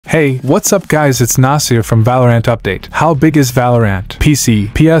Hey, what's up guys, it's Nasir from Valorant Update. How big is Valorant? PC,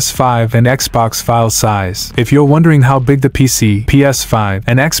 PS5 and Xbox file size. If you're wondering how big the PC, PS5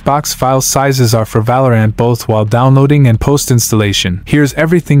 and Xbox file sizes are for Valorant both while downloading and post-installation, here's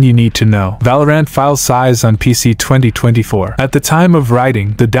everything you need to know. Valorant file size on PC 2024. At the time of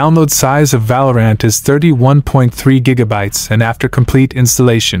writing, the download size of Valorant is 31.3 GB and after complete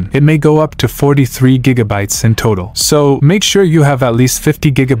installation, it may go up to 43 GB in total. So, make sure you have at least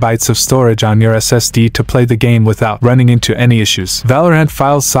 50 GB of storage on your SSD to play the game without running into any issues. Valorant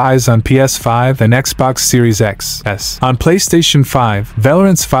file size on PS5 and Xbox Series X S. On PlayStation 5,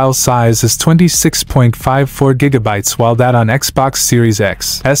 Valorant's file size is 26.54 GB while that on Xbox Series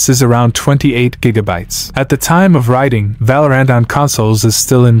X S is around 28 GB. At the time of writing, Valorant on consoles is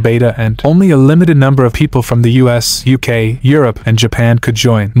still in beta and only a limited number of people from the US, UK, Europe, and Japan could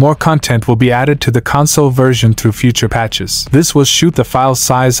join. More content will be added to the console version through future patches. This will shoot the file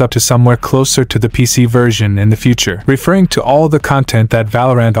size up to somewhere closer to the PC version in the future. Referring to all the content that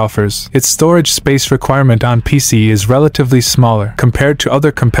Valorant offers, its storage space requirement on PC is relatively smaller compared to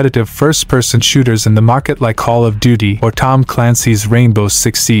other competitive first-person shooters in the market like Call of Duty or Tom Clancy's Rainbow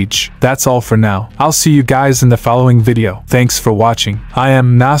Six Siege. That's all for now. I'll see you guys in the following video. Thanks for watching. I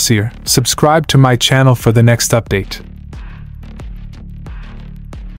am Nasir. Subscribe to my channel for the next update.